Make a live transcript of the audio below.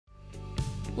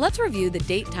Let's review the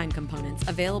date-time components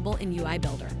available in UI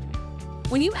Builder.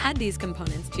 When you add these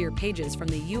components to your pages from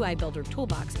the UI Builder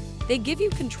toolbox, they give you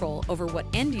control over what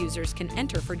end users can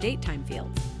enter for date-time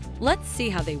fields. Let's see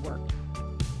how they work.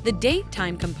 The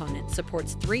date-time component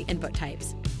supports 3 input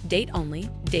types: date only,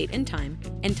 date and time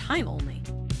only.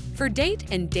 For date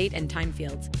and time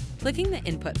fields, clicking the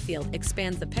input field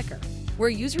expands the picker, where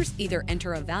users either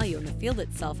enter a value in the field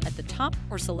itself at the top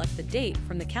or select the date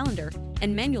from the calendar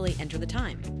and manually enter the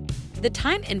time. The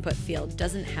time input field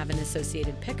doesn't have an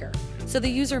associated picker, so the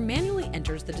user manually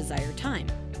enters the desired time.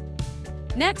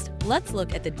 Next, let's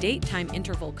look at the date-time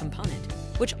interval component,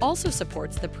 which also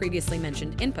supports the previously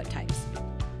mentioned input types.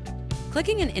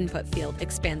 Clicking an input field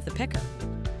expands the picker.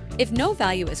 If no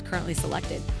value is currently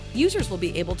selected, users will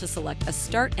be able to select a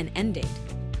start and end date.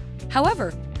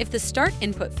 However, if the start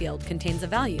input field contains a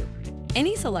value,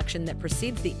 any selection that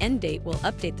precedes the end date will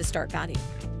update the start value.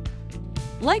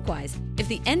 Likewise, if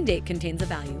the end date contains a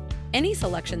value, any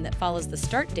selection that follows the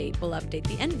start date will update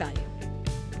the end value.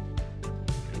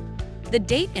 The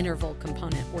date interval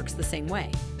component works the same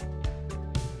way.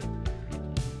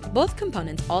 Both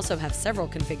components also have several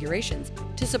configurations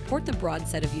to support the broad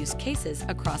set of use cases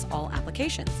across all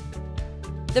applications.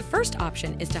 The first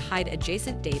option is to hide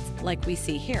adjacent dates like we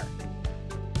see here.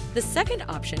 The second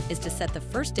option is to set the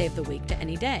first day of the week to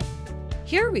any day.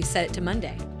 Here we've set it to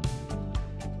Monday.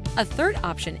 A third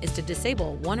option is to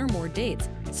disable one or more dates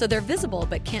so they're visible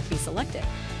but can't be selected.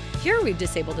 Here we've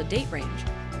disabled a date range.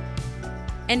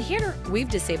 And here we've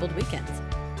disabled weekends.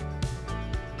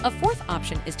 A fourth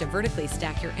option is to vertically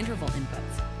stack your interval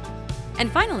inputs.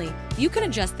 And finally, you can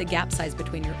adjust the gap size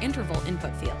between your interval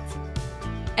input fields.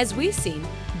 As we've seen,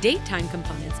 date-time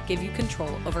components give you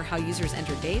control over how users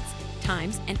enter dates,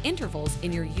 times, and intervals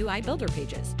in your UI Builder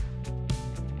pages.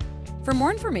 For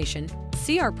more information,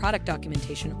 see our product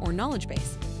documentation or knowledge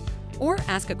base, or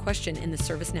ask a question in the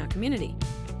ServiceNow community.